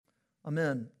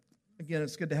Amen. Again,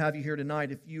 it's good to have you here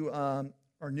tonight. If you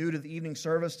are new to the evening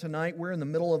service tonight, we're in the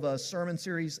middle of a sermon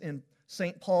series in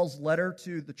St. Paul's letter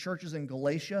to the churches in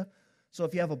Galatia. So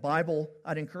if you have a Bible,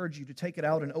 I'd encourage you to take it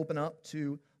out and open up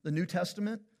to the New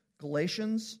Testament.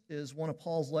 Galatians is one of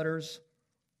Paul's letters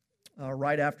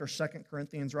right after 2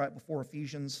 Corinthians, right before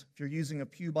Ephesians. If you're using a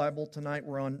Pew Bible tonight,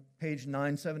 we're on page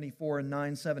 974 and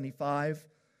 975.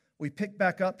 We pick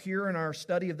back up here in our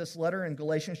study of this letter in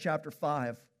Galatians chapter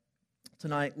 5.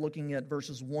 Tonight, looking at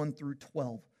verses 1 through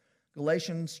 12.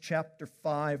 Galatians chapter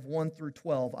 5, 1 through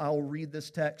 12. I will read this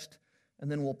text,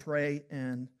 and then we'll pray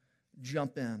and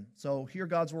jump in. So hear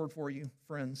God's word for you,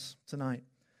 friends, tonight.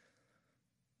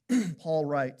 Paul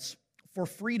writes, "For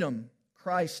freedom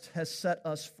Christ has set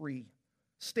us free.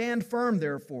 Stand firm,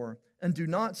 therefore, and do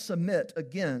not submit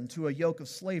again to a yoke of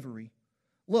slavery.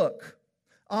 Look,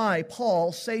 I,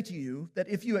 Paul, say to you that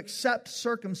if you accept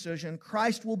circumcision,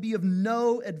 Christ will be of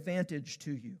no advantage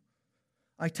to you.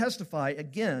 I testify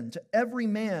again to every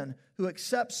man who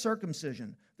accepts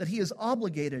circumcision that he is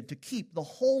obligated to keep the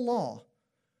whole law.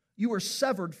 You are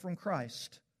severed from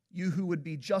Christ, you who would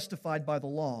be justified by the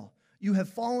law. You have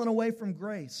fallen away from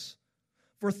grace.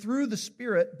 For through the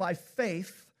Spirit, by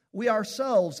faith, we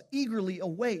ourselves eagerly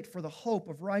await for the hope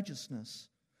of righteousness.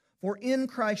 For in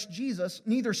Christ Jesus,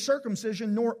 neither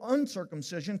circumcision nor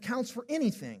uncircumcision counts for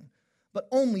anything, but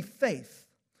only faith,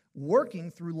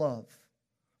 working through love.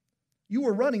 You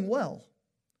were running well.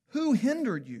 Who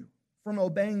hindered you from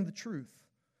obeying the truth?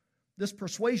 This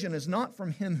persuasion is not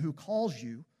from him who calls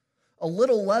you. A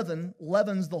little leaven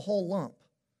leavens the whole lump.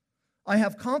 I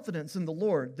have confidence in the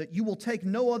Lord that you will take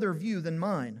no other view than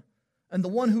mine, and the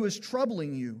one who is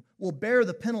troubling you will bear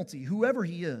the penalty, whoever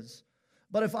he is.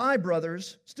 But if I,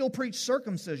 brothers, still preach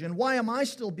circumcision, why am I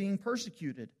still being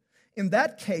persecuted? In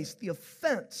that case, the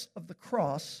offense of the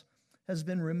cross has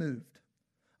been removed.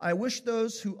 I wish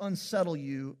those who unsettle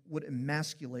you would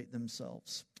emasculate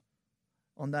themselves."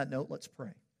 On that note, let's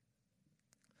pray.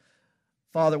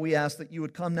 Father, we ask that you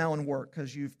would come now and work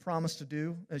as you've promised to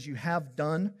do, as you have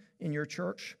done in your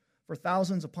church for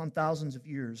thousands upon thousands of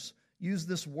years. Use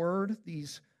this word,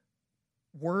 these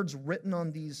words written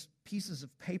on these pieces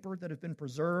of paper that have been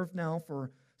preserved now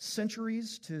for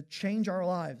centuries to change our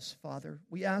lives, Father.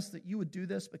 We ask that you would do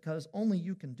this because only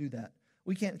you can do that.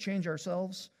 We can't change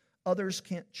ourselves. Others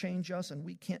can't change us, and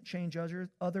we can't change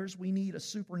others. We need a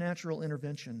supernatural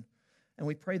intervention. And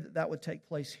we pray that that would take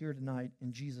place here tonight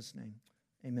in Jesus' name.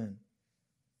 Amen.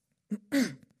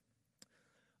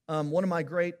 One of my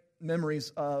great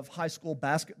memories of high school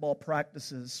basketball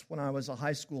practices when I was a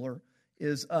high schooler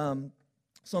is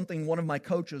something one of my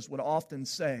coaches would often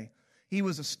say. He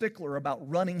was a stickler about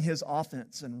running his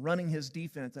offense and running his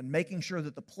defense and making sure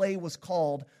that the play was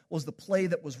called was the play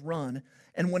that was run.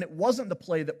 And when it wasn't the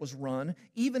play that was run,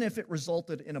 even if it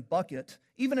resulted in a bucket,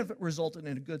 even if it resulted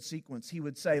in a good sequence, he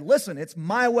would say, "Listen, it's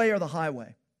my way or the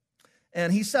highway."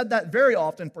 And he said that very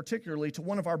often, particularly to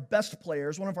one of our best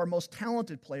players, one of our most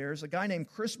talented players, a guy named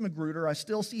Chris Magruder. I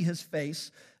still see his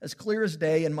face as clear as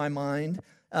day in my mind.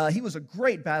 He was a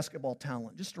great basketball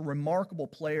talent, just a remarkable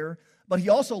player, but he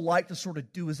also liked to sort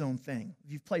of do his own thing.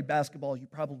 If you've played basketball, you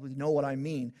probably know what I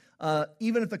mean.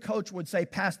 Even if the coach would say,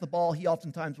 pass the ball, he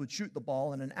oftentimes would shoot the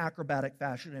ball in an acrobatic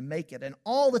fashion and make it. And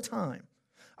all the time,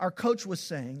 our coach was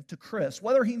saying to Chris,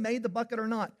 whether he made the bucket or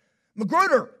not,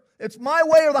 "Magruder, it's my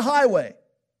way or the highway."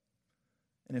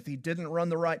 And if he didn't run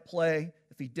the right play,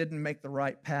 if he didn't make the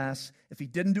right pass, if he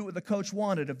didn't do what the coach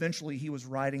wanted, eventually he was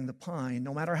riding the pine,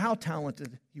 no matter how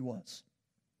talented he was.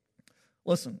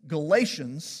 Listen,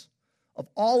 Galatians, of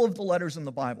all of the letters in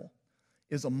the Bible,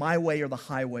 is a my way or the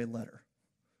highway letter.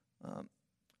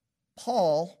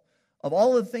 Paul, of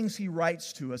all of the things he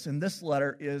writes to us in this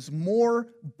letter, is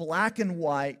more black and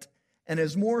white and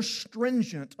is more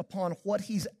stringent upon what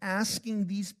he's asking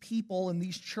these people in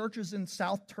these churches in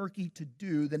South Turkey to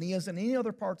do than he is in any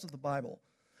other parts of the Bible.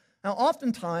 Now,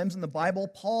 oftentimes in the Bible,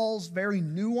 Paul's very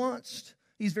nuanced.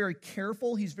 He's very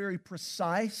careful. He's very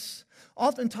precise.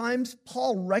 Oftentimes,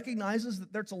 Paul recognizes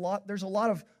that there's a lot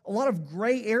of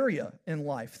gray area in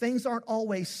life. Things aren't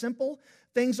always simple.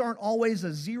 Things aren't always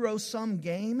a zero-sum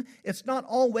game. It's not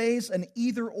always an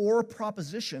either-or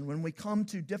proposition when we come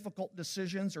to difficult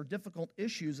decisions or difficult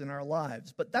issues in our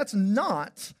lives. But that's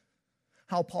not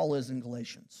how Paul is in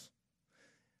Galatians.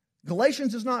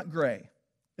 Galatians is not gray.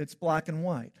 It's black and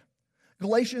white.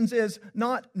 Galatians is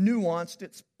not nuanced.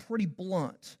 It's pretty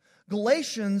blunt.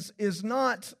 Galatians is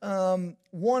not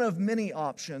one of many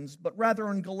options, but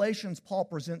rather in Galatians, Paul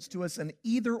presents to us an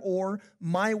either-or,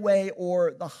 my way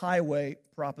or the highway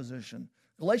proposition.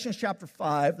 Galatians chapter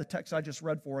 5, the text I just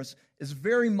read for us, is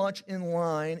very much in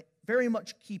line very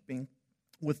much keeping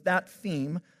with that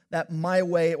theme, that my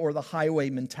way or the highway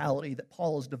mentality that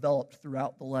Paul has developed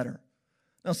throughout the letter.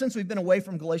 Now, since we've been away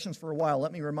from Galatians for a while,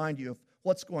 let me remind you of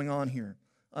what's going on here.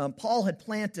 Paul had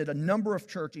planted a number of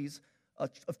churches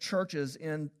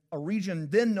in a region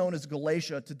then known as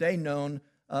Galatia, today known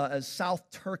as South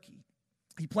Turkey.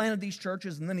 He planted these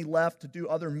churches and then he left to do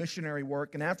other missionary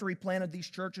work. And after he planted these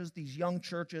churches, these young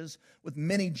churches with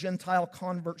many Gentile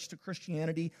converts to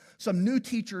Christianity, some new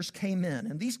teachers came in.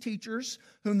 And these teachers,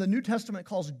 whom the New Testament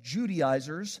calls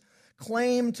Judaizers,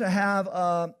 claim to have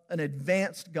an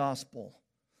advanced gospel,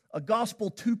 a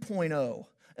gospel 2.0,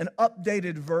 an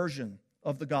updated version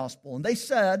of the gospel. And they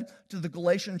said to the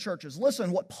Galatian churches,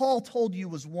 listen, what Paul told you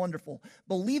was wonderful.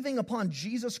 Believing upon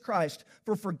Jesus Christ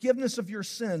for forgiveness of your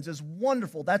sins is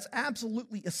wonderful. That's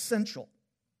absolutely essential.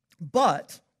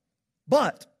 But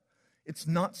it's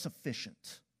not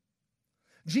sufficient.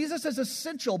 Jesus is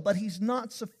essential, but he's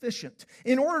not sufficient.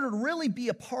 In order to really be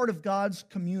a part of God's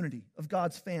community, of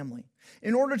God's family,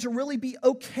 in order to really be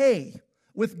okay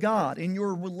with God in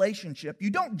your relationship, you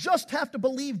don't just have to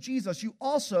believe Jesus, you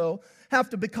also have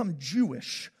to become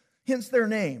Jewish. Hence their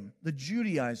name, the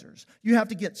Judaizers. You have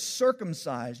to get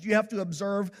circumcised. You have to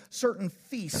observe certain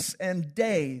feasts and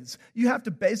days. You have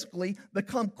to basically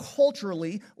become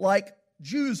culturally like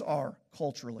Jews are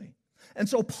culturally. And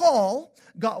so Paul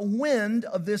got wind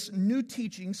of this new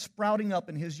teaching sprouting up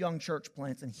in his young church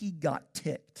plants, and he got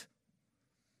ticked.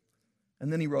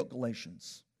 And then he wrote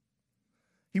Galatians.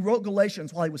 He wrote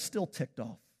Galatians while he was still ticked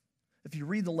off. If you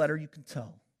read the letter, you can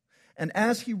tell. And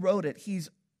as he wrote it, he's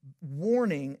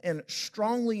warning and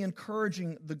strongly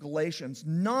encouraging the Galatians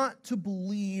not to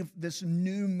believe this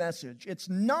new message. It's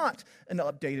not an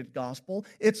updated gospel.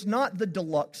 It's not the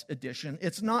deluxe edition.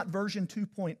 It's not version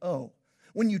 2.0.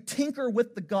 When you tinker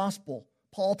with the gospel,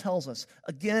 Paul tells us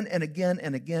again and again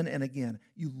and again and again,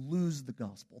 you lose the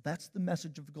gospel. That's the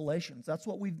message of Galatians. That's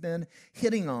what we've been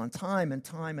hitting on time and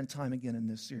time and time again in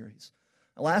this series.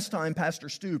 Last time, Pastor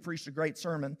Stu preached a great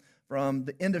sermon from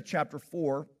the end of chapter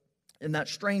 4 in that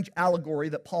strange allegory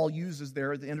that Paul uses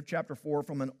there at the end of chapter 4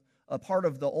 from a part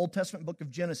of the Old Testament book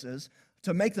of Genesis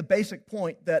to make the basic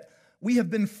point that we have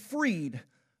been freed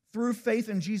through faith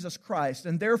in Jesus Christ,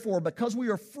 and therefore, because we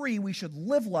are free, we should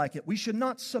live like it. We should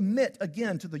not submit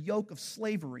again to the yoke of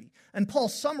slavery. And Paul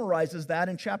summarizes that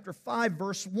in chapter 5,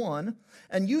 verse 1,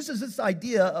 and uses this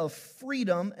idea of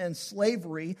freedom and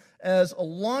slavery as a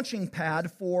launching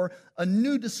pad for a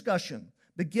new discussion,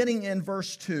 beginning in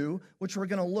verse 2, which we're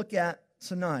going to look at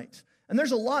tonight. And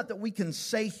there's a lot that we can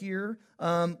say here,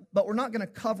 but we're not going to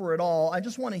cover it all. I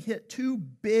just want to hit two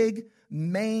big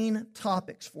main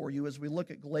topics for you as we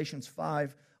look at Galatians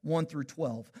 5, 1 through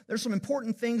 12. There's some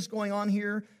important things going on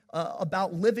here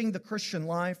about living the Christian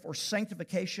life or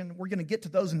sanctification. We're going to get to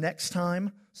those next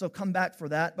time, so come back for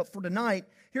that. But for tonight,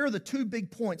 here are the two big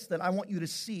points that I want you to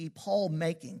see Paul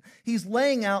making. He's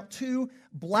laying out two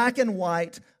black and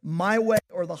white, my way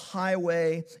or the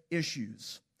highway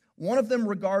issues. One of them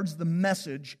regards the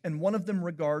message, and one of them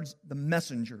regards the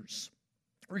messengers.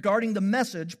 Regarding the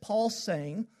message, Paul's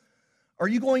saying, are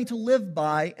you going to live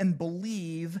by and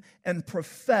believe and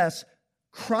profess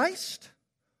Christ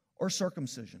or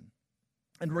circumcision?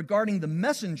 And regarding the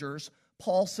messengers,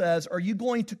 Paul says, are you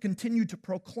going to continue to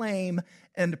proclaim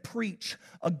and preach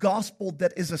a gospel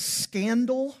that is a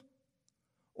scandal,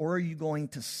 or are you going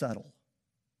to settle?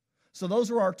 So those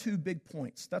are our two big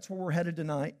points. That's where we're headed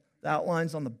tonight. The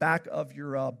outline's on the back of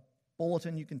your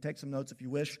bulletin. You can take some notes if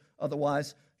you wish.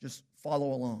 Otherwise, just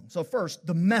follow along. So first,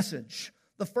 the message.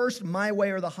 The first my way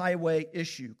or the highway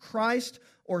issue, Christ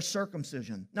or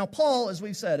circumcision. Now, Paul, as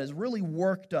we've said, is really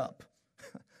worked up.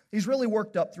 He's really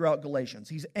worked up throughout Galatians.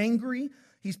 He's angry,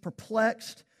 he's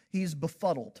perplexed, he's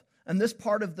befuddled. And this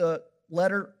part of the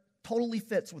letter totally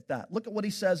fits with that. Look at what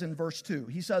he says in verse 2.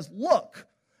 He says, look,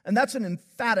 and that's an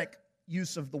emphatic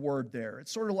use of the word there.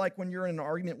 It's sort of like when you're in an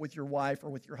argument with your wife or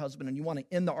with your husband and you want to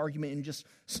end the argument and just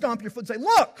stomp your foot and say,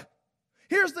 look,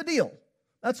 here's the deal.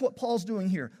 That's what Paul's doing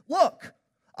here. Look,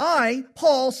 I,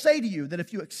 Paul, say to you that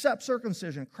if you accept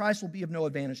circumcision, Christ will be of no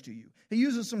advantage to you. He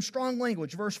uses some strong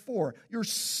language. Verse 4, you're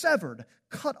severed,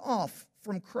 cut off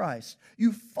from Christ.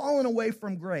 You've fallen away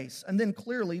from grace. And then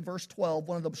clearly, verse 12,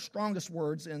 one of the strongest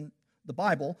words in the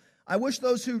Bible, I wish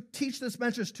those who teach this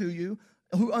message to you,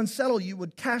 who unsettle you,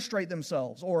 would castrate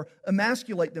themselves or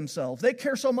emasculate themselves. They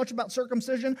care so much about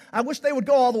circumcision, I wish they would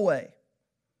go all the way.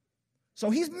 So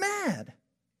he's mad.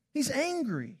 He's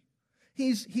angry.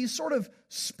 He's sort of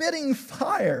spitting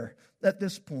fire at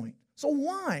this point. So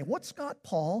why? What's got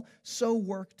Paul so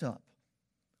worked up?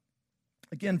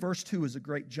 Again, verse 2 is a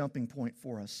great jumping point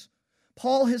for us.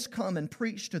 Paul has come and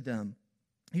preached to them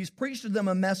He's preached to them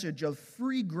a message of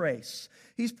free grace.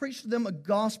 He's preached to them a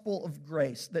gospel of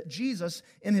grace, that Jesus,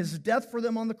 in his death for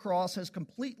them on the cross, has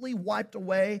completely wiped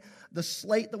away the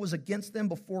slate that was against them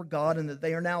before God, and that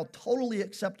they are now totally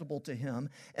acceptable to him.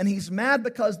 And he's mad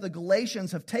because the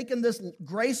Galatians have taken this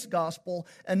grace gospel,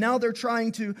 and now they're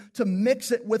trying to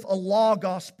mix it with a law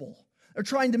gospel. They're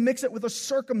trying to mix it with a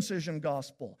circumcision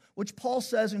gospel, which Paul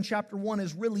says in chapter 1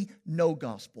 is really no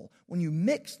gospel. When you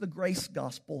mix the grace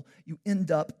gospel, you end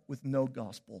up with no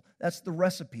gospel. That's the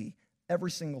recipe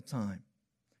every single time.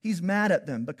 He's mad at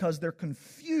them because they're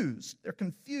confused. They're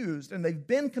confused, and they've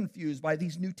been confused by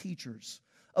these new teachers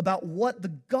about what the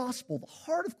gospel, the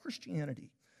heart of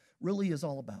Christianity, really is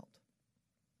all about.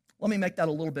 Let me make that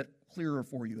a little bit clearer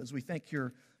for you as we think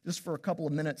here just for a couple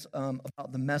of minutes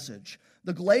about the message.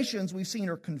 The Galatians, we've seen,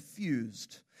 are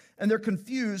confused. And they're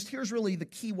confused. Here's really the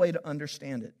key way to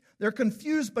understand it. They're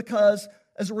confused because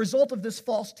as a result of this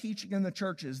false teaching in the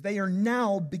churches, they are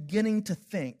now beginning to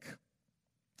think.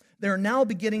 They're now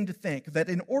beginning to think that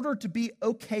in order to be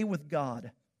okay with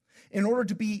God, in order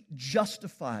to be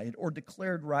justified or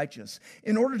declared righteous,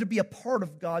 in order to be a part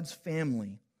of God's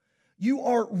family, you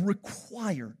are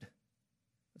required,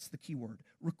 that's the key word,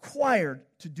 required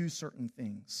to do certain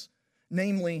things,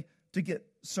 namely to get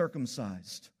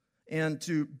circumcised and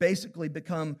to basically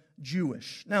become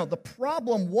Jewish. Now, the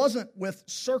problem wasn't with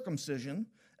circumcision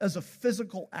as a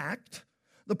physical act.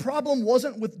 The problem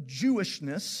wasn't with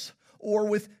Jewishness or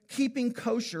with keeping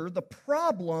kosher. The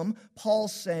problem,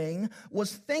 Paul's saying,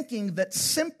 was thinking that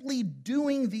simply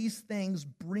doing these things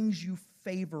brings you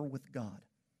favor with God.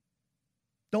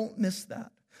 Don't miss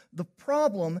that. The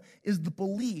problem is the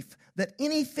belief that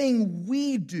anything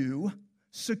we do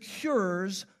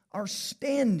secures our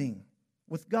standing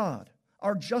with God,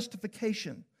 our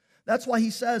justification. That's why he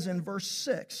says in verse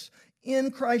 6,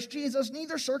 in Christ Jesus,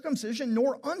 neither circumcision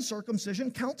nor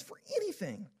uncircumcision counts for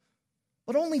anything,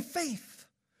 but only faith.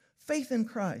 Faith in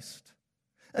Christ.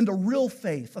 And a real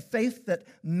faith, a faith that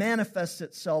manifests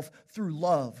itself through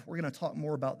love. We're going to talk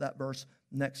more about that verse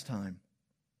next time.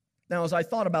 Now, as I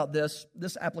thought about this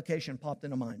application popped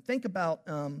into mind. Think about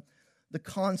the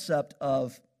concept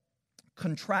of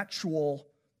contractual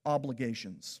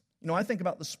obligations. You know, I think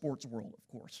about the sports world, of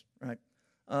course, right?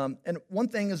 And one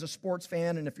thing as a sports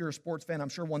fan, and if you're a sports fan, I'm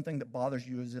sure one thing that bothers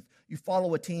you is if you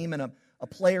follow a team and a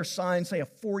player signs, say, a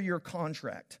 4-year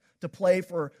contract to play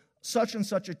for such and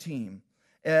such a team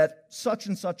at such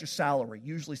and such a salary,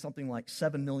 usually something like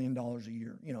 $7 million a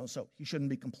year, you know, so he shouldn't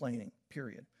be complaining,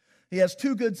 period. He has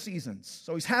 2 good seasons,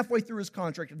 so he's halfway through his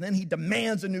contract, and then he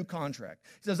demands a new contract.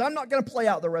 He says, I'm not going to play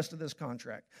out the rest of this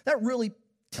contract. That really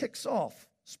ticks off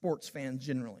sports fans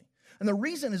generally. And the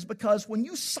reason is because when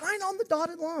you sign on the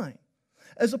dotted line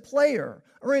as a player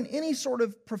or in any sort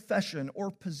of profession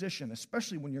or position,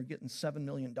 especially when you're getting $7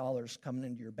 million coming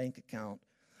into your bank account,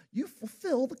 you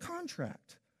fulfill the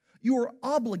contract. You are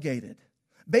obligated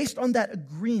based on that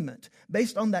agreement,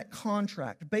 based on that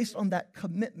contract, based on that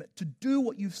commitment to do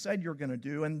what you've said you're going to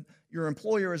do, and your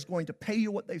employer is going to pay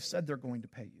you what they've said they're going to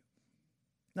pay you.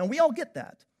 Now, we all get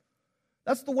that.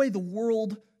 That's the way the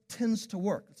world tends to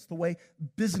work. It's the way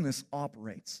business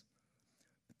operates.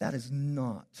 But that is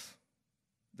not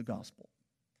the gospel.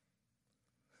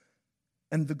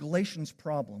 And the Galatians'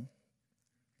 problem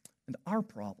and our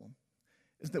problem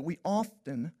is that we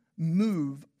often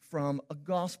move from a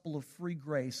gospel of free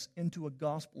grace into a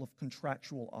gospel of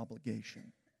contractual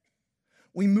obligation.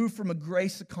 We move from a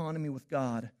grace economy with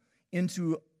God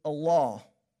into a law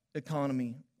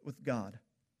economy with God.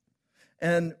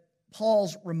 And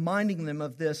Paul's reminding them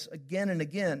of this again and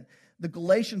again. The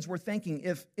Galatians were thinking,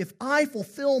 if I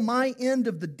fulfill my end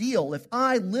of the deal, if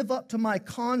I live up to my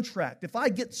contract, if I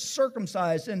get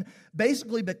circumcised and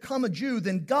basically become a Jew,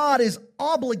 then God is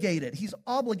obligated. He's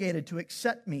obligated to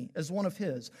accept me as one of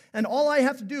his. And all I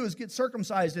have to do is get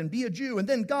circumcised and be a Jew, and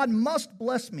then God must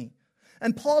bless me.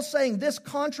 And Paul's saying this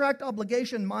contract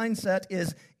obligation mindset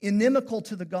is inimical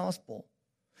to the gospel.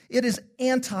 It is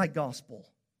anti-gospel.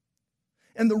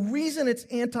 And the reason it's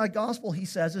anti-gospel, he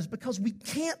says, is because we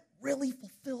can't really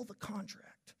fulfill the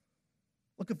contract.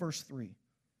 Look at verse 3.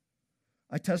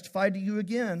 I testify to you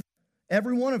again,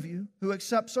 every one of you who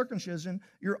accepts circumcision,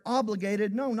 you're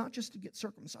obligated, no, not just to get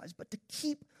circumcised, but to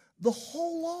keep the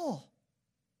whole law.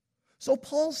 So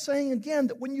Paul's saying again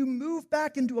that when you move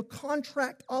back into a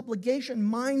contract obligation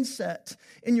mindset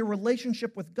in your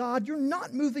relationship with God, you're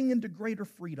not moving into greater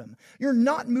freedom. You're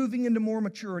not moving into more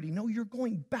maturity. No, you're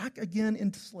going back again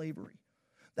into slavery.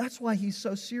 That's why he's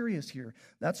so serious here.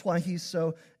 That's why he's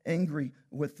so angry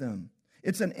with them.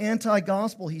 It's an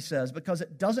anti-gospel, he says, because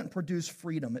it doesn't produce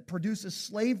freedom. It produces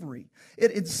slavery.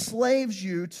 It enslaves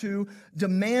you to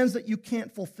demands that you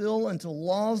can't fulfill and to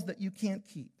laws that you can't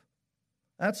keep.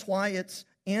 That's why it's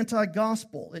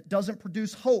anti-gospel. It doesn't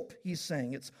produce hope, he's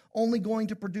saying. It's only going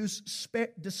to produce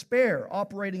despair,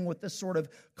 operating with this sort of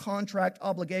contract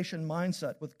obligation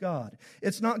mindset with God.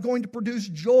 It's not going to produce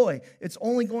joy. It's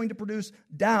only going to produce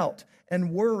doubt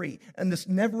and worry and this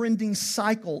never-ending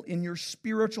cycle in your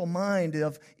spiritual mind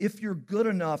of if you're good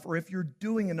enough or if you're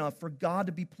doing enough for God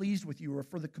to be pleased with you or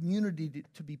for the community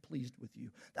to be pleased with you.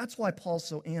 That's why Paul's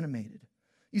so animated.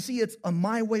 You see, it's a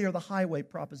my way or the highway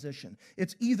proposition.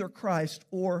 It's either Christ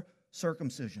or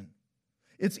circumcision.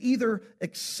 It's either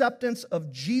acceptance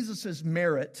of Jesus'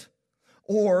 merit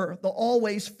or the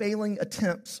always failing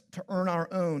attempts to earn our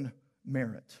own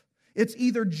merit. It's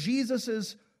either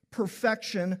Jesus'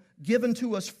 perfection given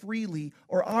to us freely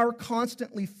or our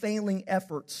constantly failing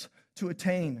efforts to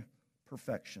attain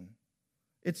perfection.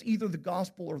 It's either the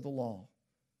gospel or the law.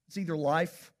 It's either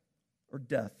life or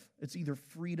death. It's either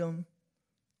freedom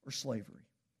or slavery.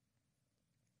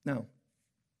 Now,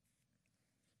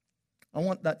 I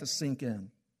want that to sink in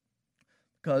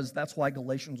because that's why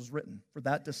Galatians was written, for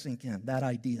that to sink in, that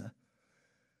idea.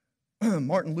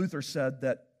 Martin Luther said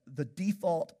that the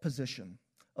default position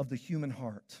of the human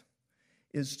heart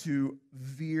is to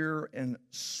veer and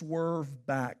swerve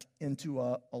back into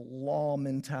a law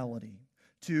mentality,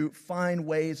 to find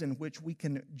ways in which we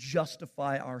can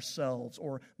justify ourselves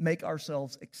or make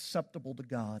ourselves acceptable to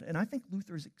God. And I think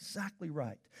Luther is exactly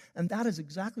right. And that is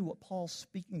exactly what Paul's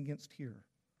speaking against here.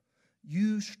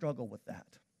 You struggle with that.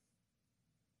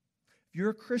 If you're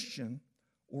a Christian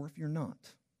or if you're not,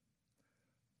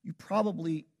 you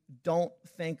probably don't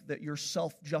think that your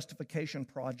self-justification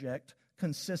project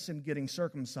consists in getting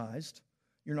circumcised.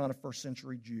 You're not a first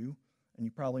century Jew, and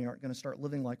you probably aren't going to start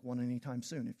living like one anytime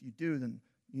soon. If you do, then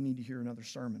you need to hear another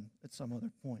sermon at some other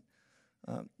point.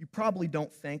 You probably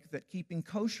don't think that keeping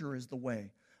kosher is the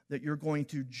way that you're going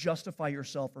to justify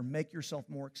yourself or make yourself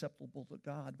more acceptable to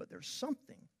God, but there's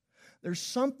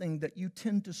something that you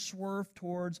tend to swerve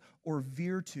towards or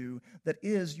veer to that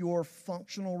is your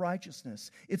functional righteousness.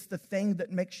 It's the thing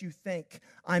that makes you think,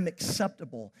 I'm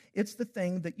acceptable. It's the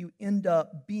thing that you end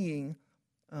up being,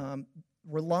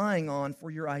 relying on for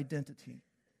your identity.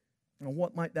 Now,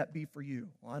 what might that be for you?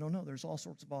 Well, I don't know. There's all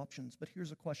sorts of options. But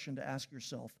here's a question to ask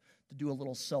yourself to do a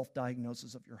little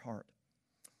self-diagnosis of your heart.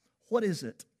 What is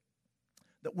it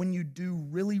that when you do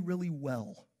really, really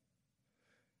well,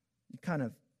 you kind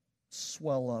of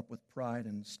swell up with pride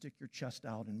and stick your chest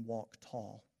out and walk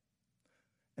tall?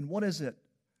 And what is it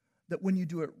that when you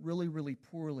do it really, really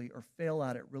poorly or fail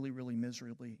at it really, really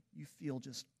miserably, you feel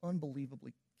just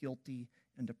unbelievably guilty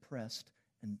and depressed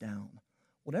and down?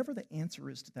 Whatever the answer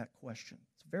is to that question,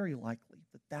 it's very likely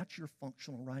that that's your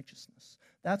functional righteousness.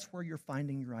 That's where you're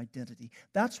finding your identity.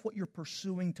 That's what you're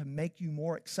pursuing to make you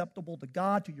more acceptable to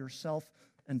God, to yourself,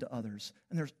 and to others.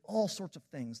 And there's all sorts of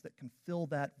things that can fill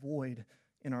that void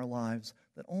in our lives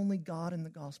that only God and the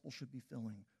gospel should be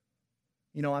filling.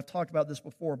 You know, I've talked about this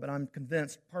before, but I'm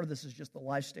convinced part of this is just the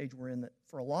life stage we're in, that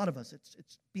for a lot of us,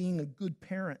 it's being a good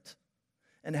parent.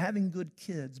 And having good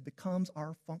kids becomes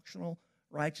our functional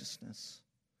righteousness.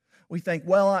 We think,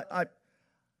 well,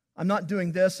 I'm not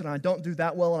doing this and I don't do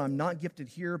that well and I'm not gifted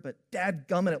here, but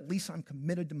dadgummit, at least I'm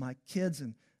committed to my kids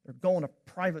and they're going to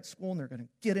private school and they're going to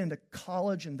get into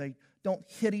college and they don't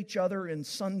hit each other in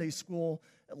Sunday school.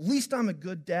 At least I'm a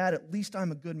good dad. At least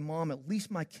I'm a good mom. At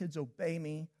least my kids obey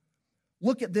me.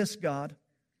 Look at this, God.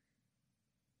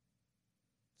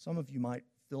 Some of you might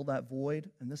fill that void,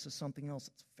 and this is something else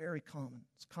that's very common.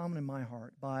 It's common in my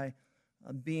heart by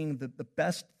being the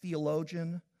best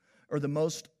theologian or the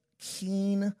most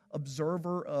keen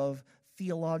observer of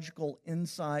theological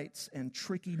insights and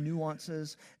tricky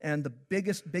nuances and the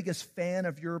biggest fan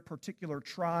of your particular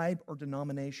tribe or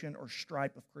denomination or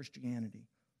stripe of Christianity.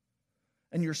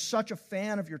 And you're such a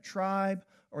fan of your tribe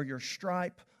or your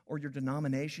stripe or your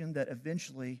denomination that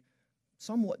eventually,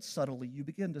 somewhat subtly, you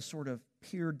begin to sort of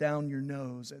peer down your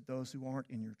nose at those who aren't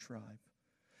in your tribe,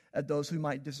 at those who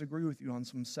might disagree with you on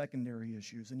some secondary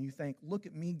issues. And you think, look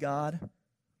at me, God.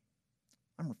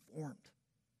 I'm reformed.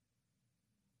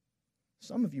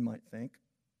 Some of you might think,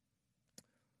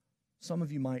 some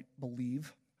of you might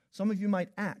believe, some of you might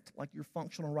act like your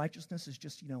functional righteousness is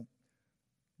just,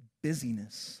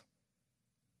 busyness.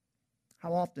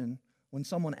 How often, when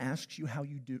someone asks you how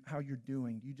you're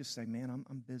doing, you just say, man,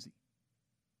 I'm busy.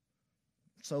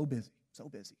 So busy.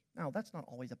 Now, that's not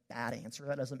always a bad answer.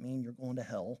 That doesn't mean you're going to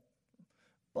hell.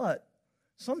 But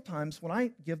sometimes when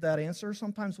I give that answer,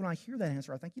 sometimes when I hear that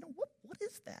answer, I think, what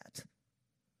is that?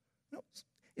 No,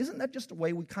 isn't that just a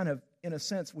way we kind of, in a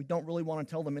sense, we don't really want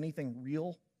to tell them anything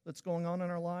real that's going on in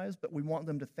our lives, but we want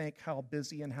them to think how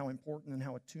busy and how important and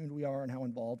how attuned we are and how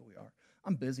involved we are.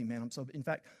 I'm busy, man.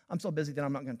 I'm so busy that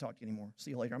I'm not going to talk to you anymore.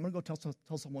 See you later. I'm going to go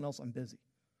tell someone else I'm busy.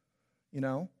 You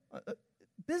know?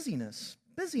 Busyness.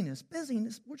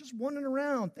 We're just wandering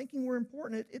around thinking we're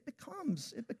important. It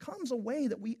becomes a way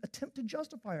that we attempt to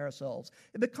justify ourselves.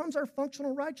 It becomes our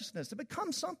functional righteousness. It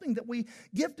becomes something that we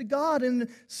give to God and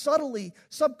subtly,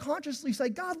 subconsciously say,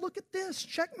 God, look at this.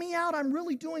 Check me out. I'm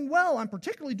really doing well. I'm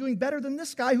particularly doing better than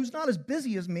this guy who's not as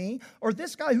busy as me, or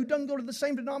this guy who doesn't go to the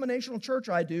same denominational church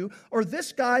I do, or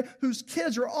this guy whose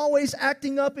kids are always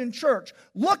acting up in church.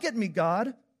 Look at me,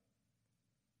 God.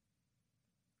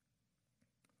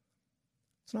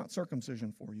 It's not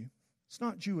circumcision for you. It's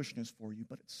not Jewishness for you,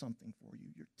 but it's something for you.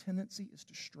 Your tendency is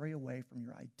to stray away from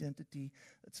your identity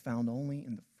that's found only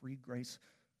in the free grace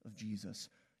of Jesus.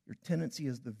 Your tendency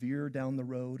is to veer down the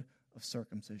road of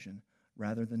circumcision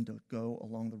rather than to go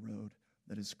along the road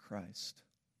that is Christ.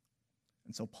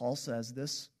 And so Paul says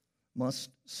this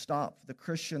must stop. The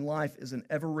Christian life is an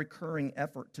ever-recurring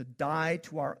effort to die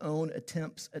to our own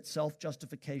attempts at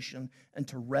self-justification and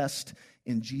to rest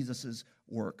in Jesus'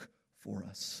 work for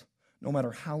us. No matter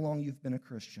how long you've been a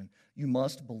Christian, you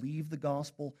must believe the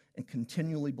gospel and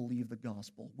continually believe the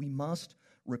gospel. We must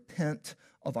repent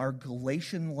of our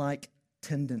Galatian-like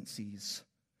tendencies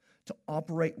to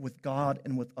operate with God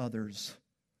and with others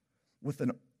with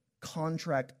a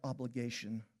contract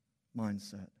obligation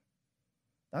mindset.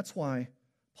 That's why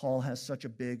Paul has such a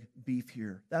big beef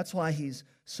here. That's why he's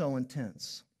so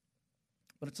intense.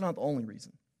 But it's not the only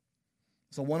reason.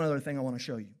 So one other thing I want to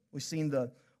show you. We've seen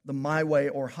the my way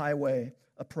or highway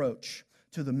approach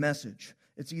to the message.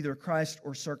 It's either Christ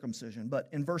or circumcision. But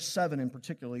in verse 7 in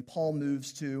particular, Paul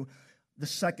moves to the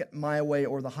second my way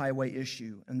or the highway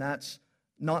issue. And that's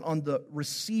not on the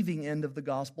receiving end of the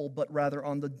gospel, but rather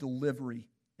on the delivery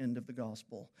end of the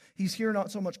gospel. He's here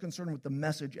not so much concerned with the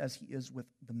message as he is with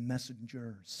the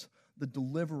messengers, the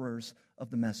deliverers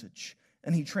of the message.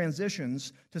 And he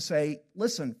transitions to say,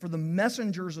 listen, for the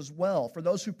messengers as well, for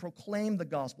those who proclaim the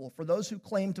gospel, for those who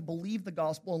claim to believe the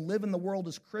gospel and live in the world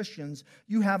as Christians,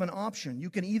 you have an option. You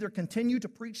can either continue to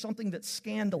preach something that's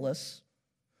scandalous,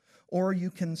 or you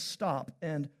can stop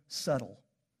and settle.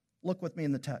 Look with me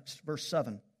in the text, verse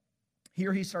 7.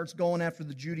 Here he starts going after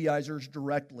the Judaizers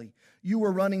directly. You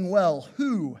were running well.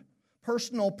 Who?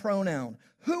 Personal pronoun.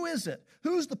 Who is it?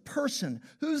 Who's the person?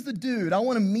 Who's the dude? I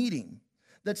want a meeting.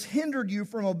 That's hindered you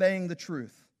from obeying the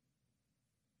truth.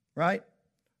 Right?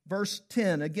 Verse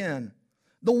 10 again.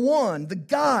 The one, the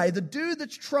guy, the dude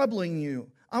that's troubling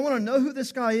you. I want to know who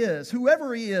this guy is,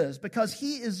 whoever he is, because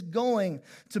he is going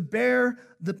to bear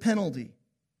the penalty.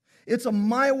 It's a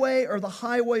my way or the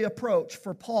highway approach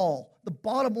for Paul. The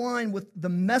bottom line with the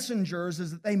messengers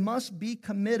is that they must be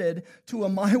committed to a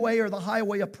my way or the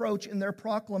highway approach in their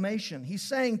proclamation. He's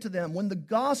saying to them, when the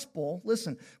gospel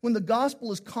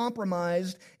is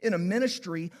compromised in a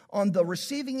ministry on the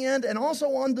receiving end and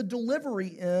also on the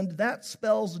delivery end, that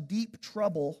spells deep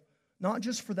trouble, not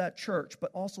just for that church, but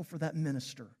also for that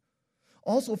minister.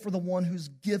 Also for the one who's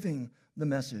giving the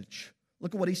message.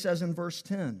 Look at what he says in verse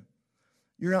 10.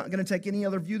 You're not going to take any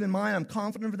other view than mine. I'm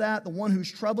confident of that. The one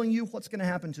who's troubling you, what's going to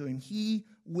happen to him? He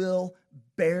will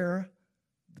bear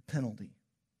the penalty.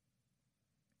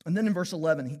 And then in verse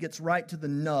 11, he gets right to the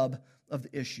nub of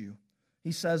the issue.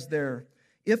 He says there,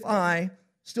 if I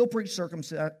still preach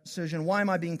circumcision, why am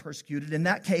I being persecuted? In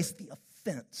that case, the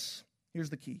offense.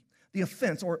 Here's the key. The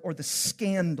offense or the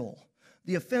scandal.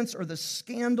 The offense or the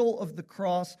scandal of the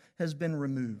cross has been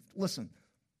removed. Listen,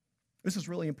 this is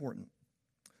really important.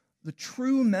 The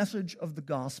true message of the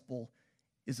gospel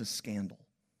is a scandal.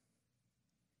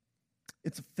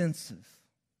 It's offensive.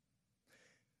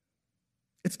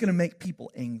 It's going to make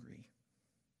people angry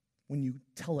when you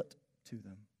tell it to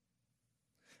them.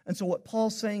 And so what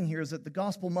Paul's saying here is that the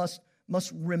gospel must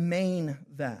remain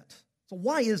that. So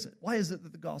why is it? Why is it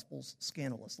that the gospel's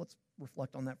scandalous? Let's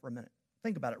reflect on that for a minute.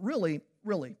 Think about it. Really,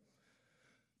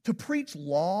 to preach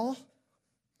law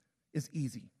is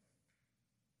easy.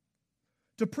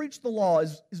 To preach the law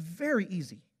is very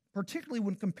easy, particularly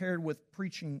when compared with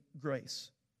preaching grace.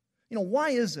 You know,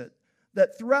 why is it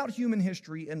that throughout human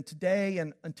history and today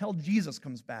and until Jesus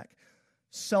comes back,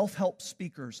 self-help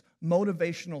speakers,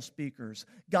 motivational speakers,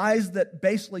 guys that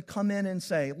basically come in and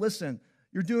say, listen,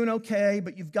 you're doing okay,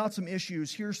 but you've got some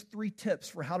issues. Here's 3 tips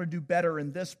for how to do better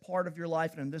in this part of your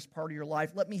life and in this part of your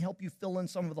life. Let me help you fill in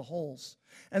some of the holes.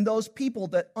 And those people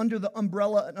that under the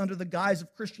umbrella and under the guise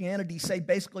of Christianity say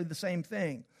basically the same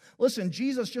thing. Listen,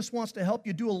 Jesus just wants to help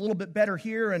you do a little bit better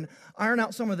here and iron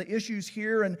out some of the issues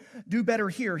here and do better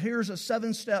here. Here's a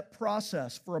 7-step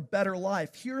process for a better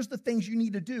life. Here's the things you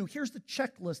need to do. Here's the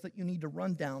checklist that you need to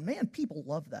run down. Man, people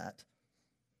love that.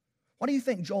 Why do you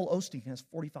think Joel Osteen has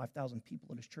 45,000 people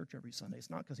at his church every Sunday? It's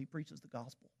not because he preaches the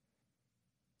gospel.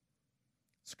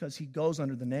 It's because he goes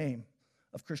under the name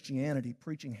of Christianity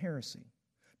preaching heresy,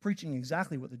 preaching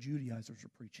exactly what the Judaizers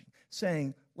are preaching,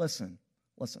 saying, listen,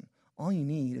 all you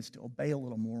need is to obey a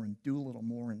little more and do a little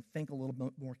more and think a little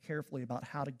bit more carefully about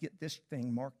how to get this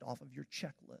thing marked off of your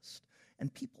checklist.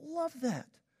 And people love that.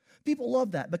 People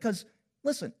love that because,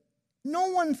 listen, no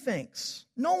one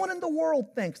in the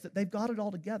world thinks that they've got it all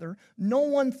together. No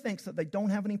one thinks that they don't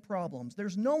have any problems.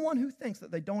 There's no one who thinks that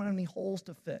they don't have any holes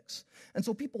to fix. And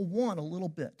so people want a little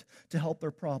bit to help their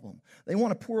problem. They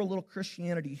want to pour a little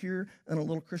Christianity here and a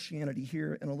little Christianity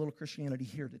here and a little Christianity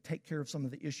here to take care of some of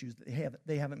the issues that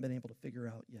they haven't been able to figure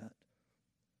out yet.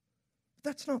 But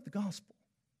that's not the gospel.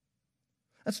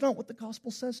 That's not what the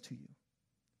gospel says to you.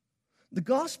 The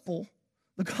gospel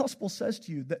says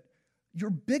to you that your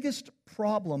biggest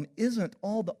problem isn't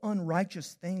all the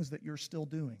unrighteous things that you're still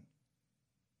doing.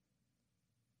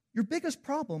 Your biggest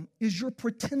problem is your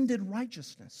pretended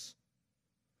righteousness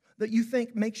that you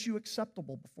think makes you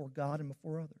acceptable before God and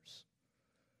before others.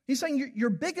 He's saying your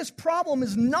biggest problem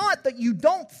is not that you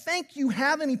don't think you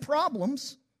have any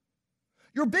problems.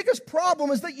 Your biggest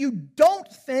problem is that you don't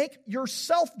think your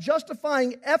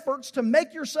self-justifying efforts to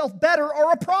make yourself better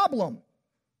are a problem.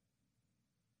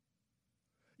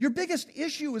 Your biggest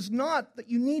issue is not that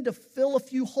you need to fill a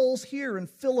few holes here and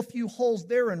fill a few holes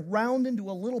there and round into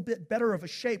a little bit better of a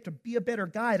shape to be a better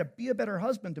guy, to be a better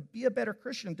husband, to be a better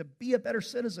Christian, to be a better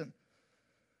citizen.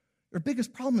 Your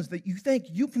biggest problem is that you think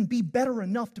you can be better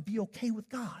enough to be okay with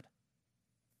God.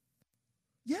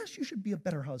 Yes, you should be a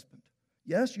better husband.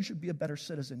 Yes, you should be a better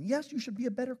citizen. Yes, you should be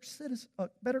a better citizen, a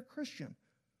better Christian.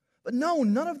 But no,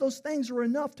 none of those things are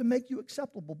enough to make you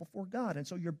acceptable before God. And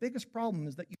so your biggest problem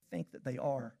is that you think that they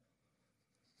are.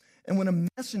 And when a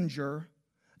messenger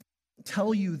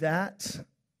tells you that,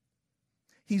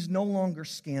 he's no longer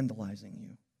scandalizing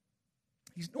you.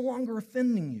 He's no longer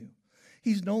offending you.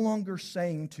 He's no longer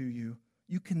saying to you,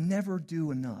 you can never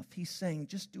do enough. He's saying,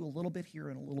 just do a little bit here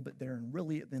and a little bit there, and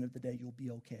really at the end of the day, you'll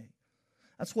be okay.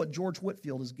 That's what George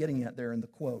Whitefield is getting at there in the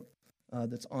quote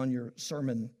that's on your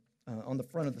sermon on the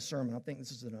front of the sermon. I think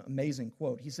this is an amazing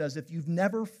quote. He says, if you've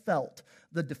never felt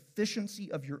the deficiency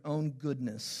of your own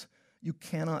goodness, you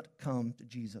cannot come to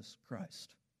Jesus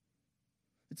Christ.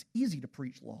 It's easy to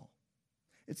preach law.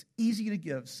 It's easy to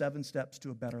give 7 steps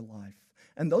to a better life.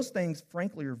 And those things,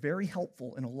 frankly, are very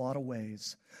helpful in a lot of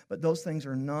ways. But those things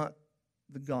are not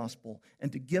the gospel.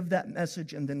 And to give that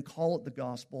message and then call it the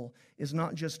gospel is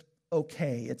not just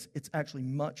okay. It's actually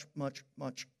much, much,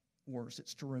 much worse.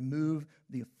 It's to remove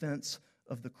the offense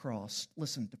of the cross.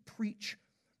 Listen, to preach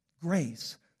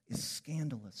grace is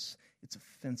scandalous. It's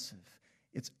offensive.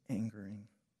 It's angering.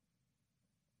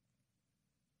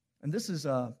 And this is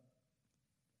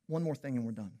one more thing and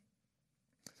we're done.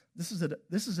 This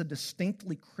is a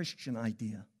distinctly Christian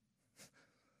idea.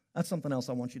 That's something else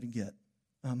I want you to get.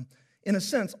 In a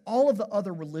sense, all of the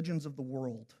other religions of the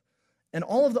world and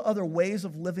all of the other ways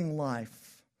of living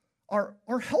life are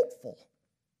helpful.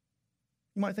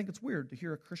 You might think it's weird to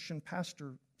hear a Christian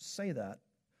pastor say that,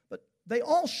 but they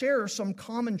all share some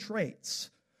common traits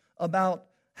about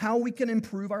how we can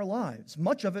improve our lives.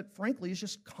 Much of it, frankly, is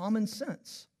just common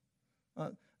sense.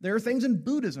 There are things in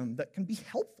Buddhism that can be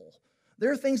helpful.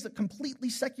 There are things that completely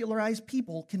secularized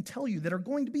people can tell you that are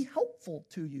going to be helpful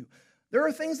to you. There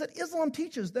are things that Islam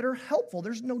teaches that are helpful.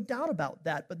 There's no doubt about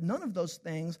that. But none of those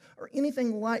things are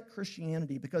anything like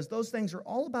Christianity because those things are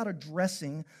all about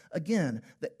addressing, again,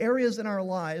 the areas in our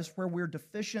lives where we're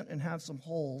deficient and have some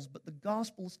holes. But the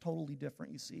gospel is totally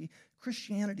different, you see.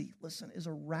 Christianity, listen, is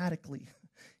a radically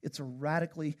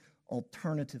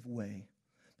alternative way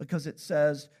because it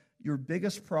says your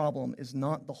biggest problem is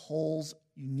not the holes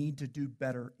you need to do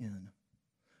better in.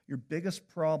 Your biggest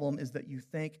problem is that you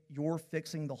think you're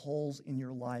fixing the holes in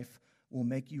your life will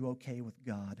make you okay with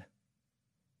God.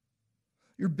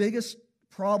 Your biggest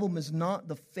problem is not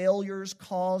the failures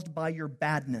caused by your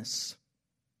badness.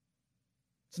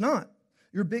 It's not.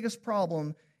 Your biggest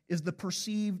problem is the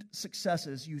perceived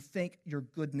successes you think your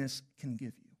goodness can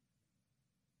give you.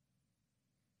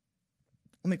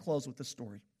 Let me close with this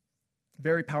story.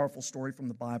 Very powerful story from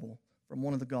the Bible, from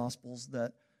one of the Gospels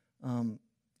that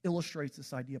illustrates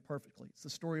this idea perfectly. It's the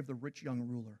story of the rich young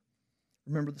ruler.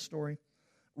 Remember the story?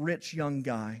 Rich young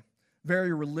guy,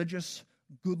 very religious,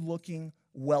 good-looking,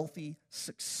 wealthy,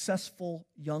 successful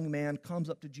young man comes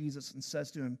up to Jesus and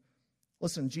says to him,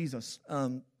 listen, Jesus,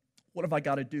 what have I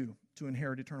got to do to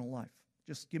inherit eternal life?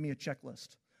 Just give me a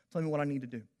checklist. Tell me what I need to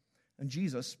do. And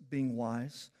Jesus, being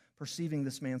wise, perceiving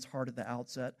this man's heart at the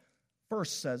outset,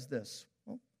 first says this,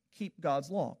 well, keep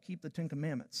God's law, keep the 10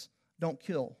 Commandments, don't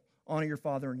kill, honor your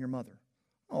father and your mother.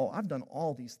 Oh, I've done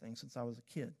all these things since I was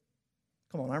a kid.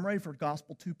 Come on, I'm ready for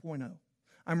Gospel 2.0.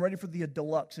 I'm ready for the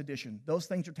deluxe edition. Those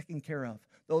things are taken care of.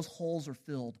 Those holes are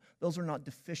filled. Those are not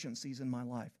deficiencies in my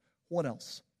life. What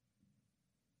else?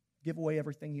 Give away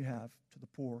everything you have to the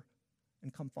poor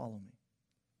and come follow me.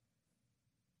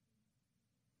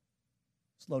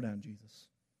 Slow down, Jesus.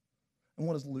 And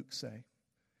what does Luke say?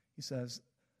 He says,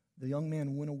 the young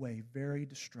man went away very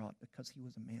distraught because he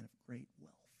was a man of great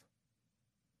wealth.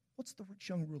 What's the rich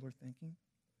young ruler thinking?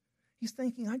 He's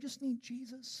thinking, I just need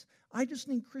Jesus. I just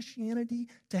need Christianity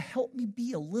to help me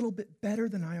be a little bit better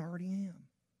than I already am.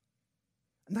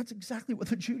 And that's exactly what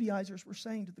the Judaizers were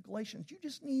saying to the Galatians. You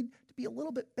just need to be a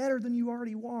little bit better than you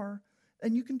already are.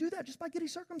 And you can do that just by getting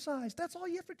circumcised. That's all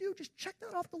you have to do. Just check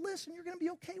that off the list and you're going to be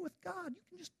okay with God. You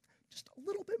can just a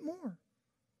little bit more.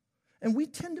 And we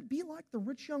tend to be like the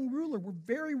rich young ruler. We're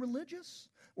very religious.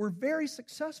 We're very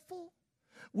successful.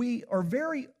 We are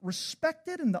very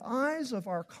respected in the eyes of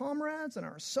our comrades and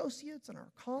our associates and our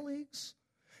colleagues.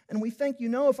 And we think,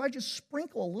 if I just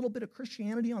sprinkle a little bit of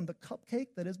Christianity on the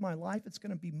cupcake that is my life, it's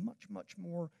going to be much, much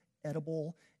more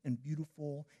edible and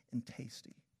beautiful and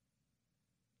tasty.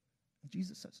 And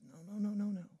Jesus says, no.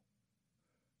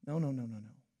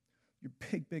 Your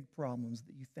big problems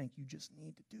that you think you just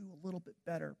need to do a little bit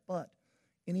better. But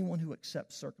anyone who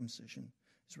accepts circumcision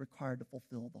is required to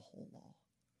fulfill the whole law.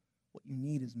 What you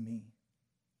need is me.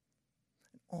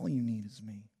 And all you need is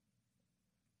me.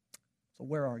 So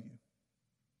where are you?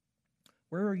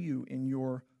 Where are you in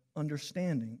your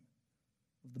understanding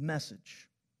of the message?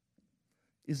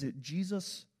 Is it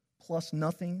Jesus plus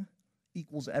nothing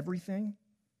equals everything?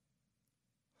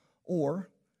 Or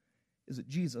is it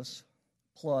Jesus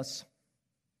plus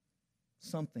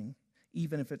something,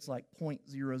 even if it's like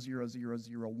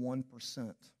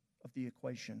 0.00001% of the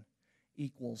equation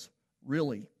equals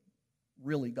really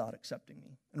God accepting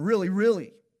me and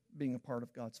really being a part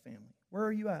of God's family? Where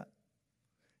are you at?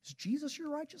 Is Jesus your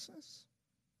righteousness?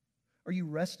 Are you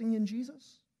resting in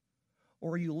Jesus?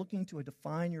 Or are you looking to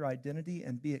define your identity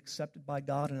and be accepted by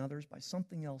God and others by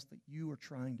something else that you are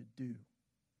trying to do?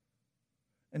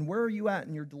 And where are you at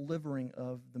in your delivering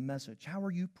of the message? How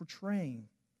are you portraying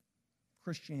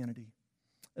Christianity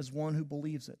as one who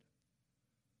believes it?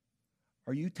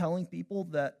 Are you telling people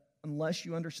that unless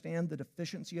you understand the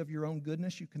deficiency of your own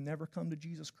goodness, you can never come to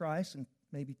Jesus Christ, and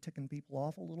maybe ticking people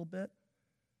off a little bit?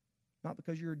 Not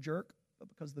because you're a jerk, but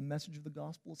because the message of the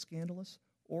gospel is scandalous?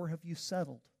 Or have you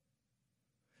settled?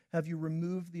 Have you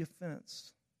removed the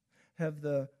offense? Have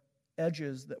the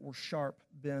edges that were sharp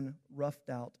been roughed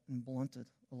out and blunted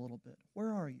a little bit?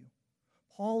 Where are you?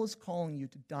 Paul is calling you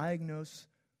to diagnose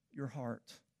your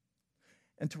heart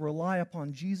and to rely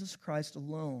upon Jesus Christ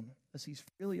alone as he's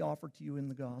freely offered to you in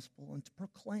the gospel, and to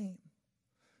proclaim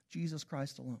Jesus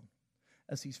Christ alone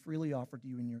as he's freely offered to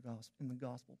you in the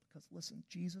gospel. Because listen,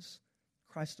 Jesus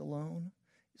Christ alone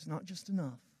is not just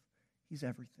enough, he's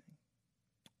everything.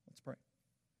 Let's pray.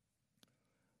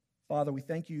 Father, we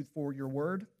thank you for your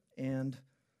word. And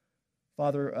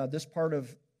Father, this part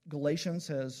of Galatians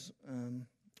has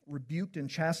rebuked and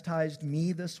chastised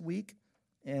me this week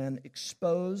and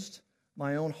exposed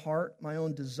my own heart, my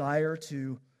own desire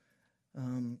to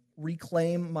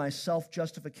reclaim my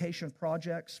self-justification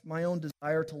projects, my own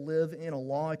desire to live in a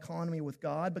law economy with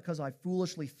God, because I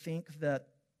foolishly think that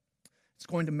it's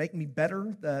going to make me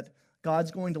better, that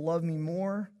God's going to love me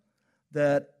more,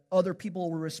 that other people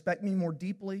will respect me more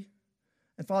deeply.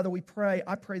 And Father,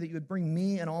 I pray that you would bring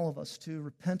me and all of us to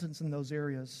repentance in those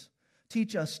areas.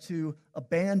 Teach us to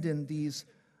abandon these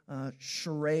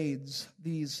charades,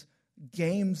 these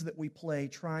games that we play,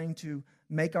 trying to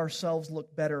make ourselves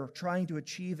look better, trying to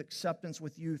achieve acceptance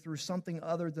with you through something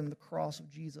other than the cross of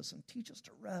Jesus. And teach us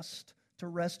to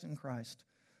rest in Christ.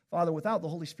 Father, without the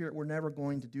Holy Spirit, we're never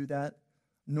going to do that,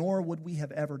 nor would we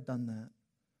have ever done that.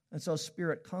 And so,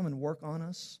 Spirit, come and work on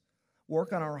us.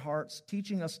 Work on our hearts,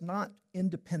 teaching us not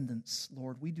independence,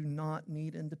 Lord. We do not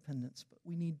need independence, but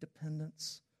we need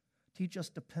dependence. Teach us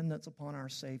dependence upon our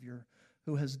Savior,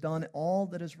 who has done all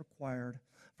that is required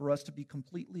for us to be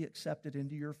completely accepted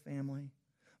into your family,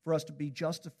 for us to be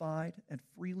justified and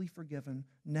freely forgiven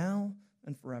now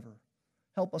and forever.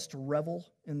 Help us to revel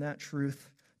in that truth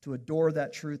to adore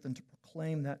that truth and to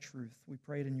proclaim that truth. We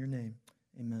pray it in your name.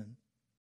 Amen.